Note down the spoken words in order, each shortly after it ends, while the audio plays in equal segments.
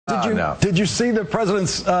No. Did you see the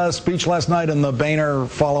president's speech last night and the Boehner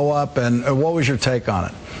follow-up, and what was your take on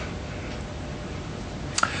it?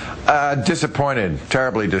 Disappointed,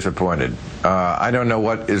 terribly disappointed. I don't know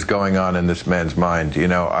what is going on in this man's mind. You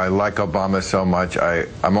know, I like Obama so much.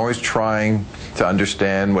 I'm always trying to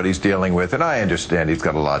understand what he's dealing with, and I understand he's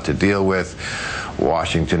got a lot to deal with.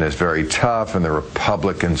 Washington is very tough, and the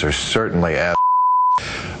Republicans are certainly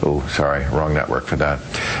oh, sorry, wrong network for that.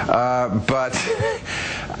 But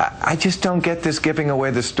I just don't get this giving away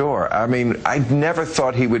the store. I mean, I never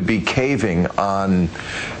thought he would be caving on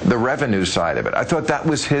the revenue side of it. I thought that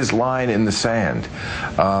was his line in the sand.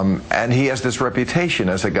 And he has this reputation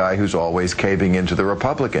as a guy who's always caving into the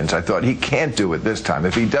Republicans. I thought he can't do it this time.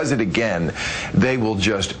 If he does it again, they will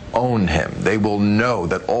just own him. They will know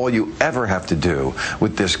that all you ever have to do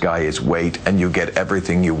with this guy is wait, and you get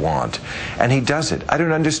everything you want. And he does it. I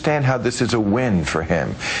don't understand how this is a win for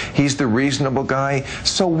him. He's the reasonable guy.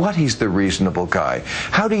 So what? He's the reasonable guy.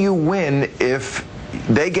 How do you win if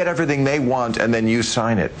they get everything they want and then you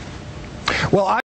sign it? Well,